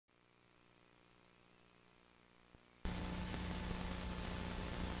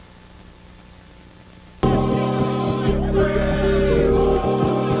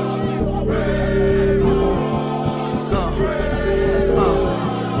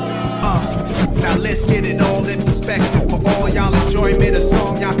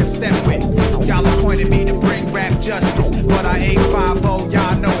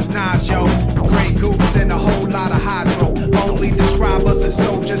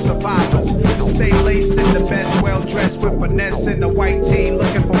with finesse in the white tee,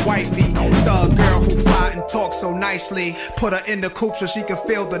 looking for wifey. Thug girl who fly and talk so nicely. Put her in the coupe so she can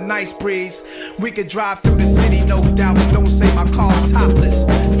feel the nice breeze. We could drive through the city, no doubt, but don't say my car's topless.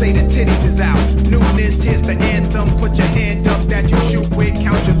 Say the titties is out. Newness, here's the anthem. Put your hand up that you shoot with,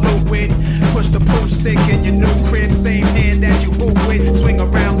 count your loot with. Push the pool stick in your new crib, same hand that you hoop with. Swing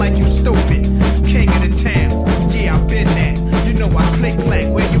around like you stupid. King of the town, yeah, I've been there. You know I click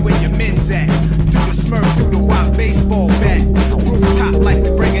clack, where you and your men's at? Do the smurf, do the wop, baseball bat. Rooftop like we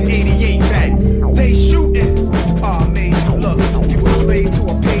bringing 88 back. They shooting. Aw, major, look, you a slave to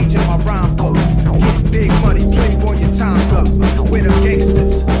a page in my rhyme book. Get big money, playboy, your time's up. Where them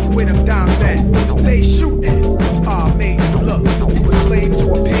gangsters, where them dimes at? They shooting. Aw, major, look, you a slave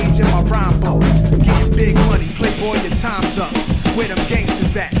to a page in my rhyme book. Get big money, playboy, your time's up. Where them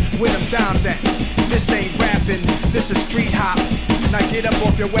gangsters at? Where them dimes at? This ain't rapping, this is street hop. Now get up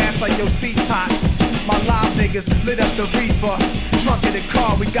off your ass like your seat's hot. My live niggas lit up the reefer. Trunk of the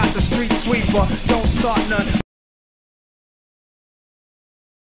car, we got the street sweeper. Don't start none.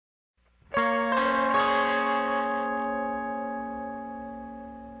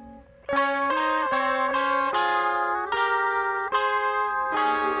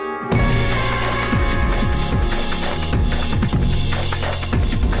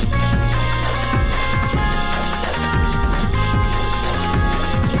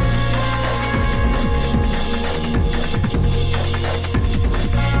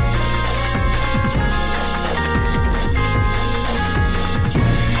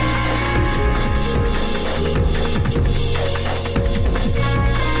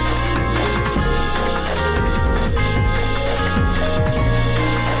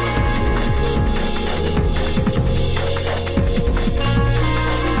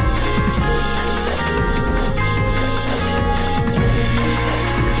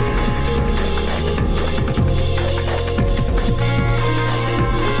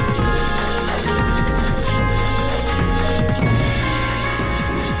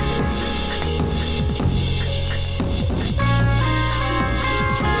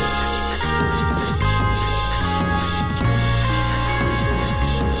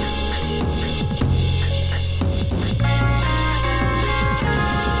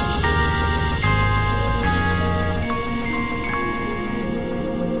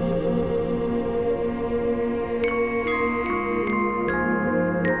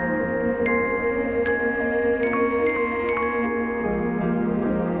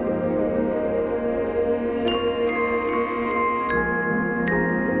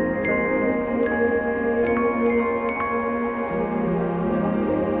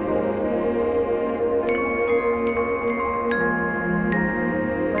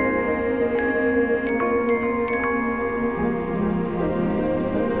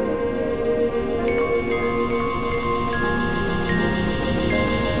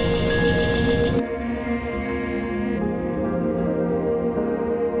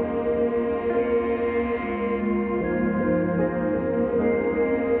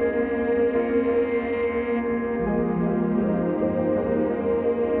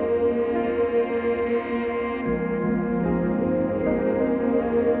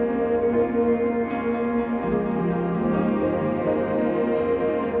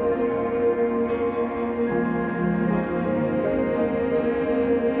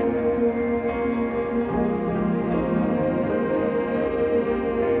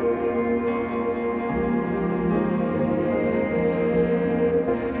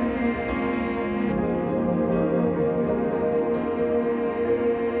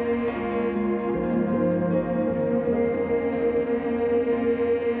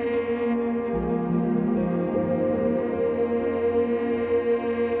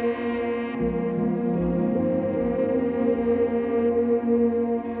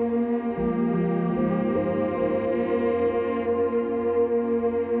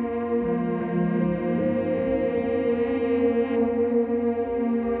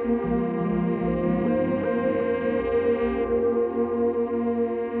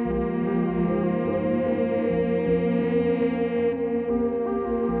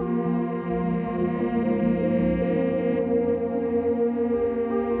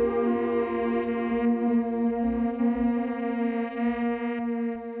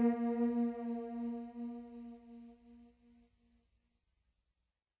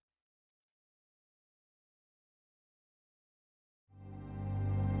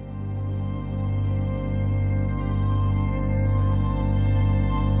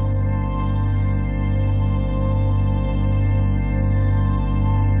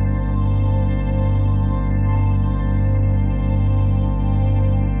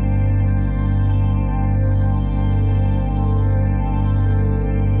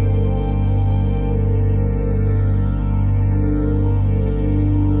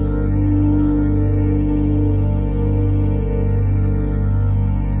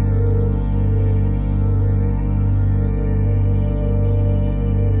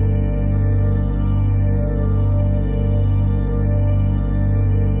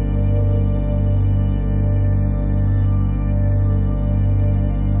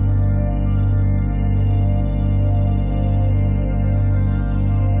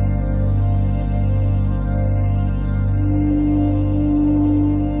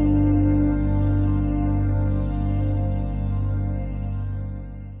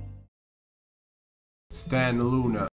 Stan Luna.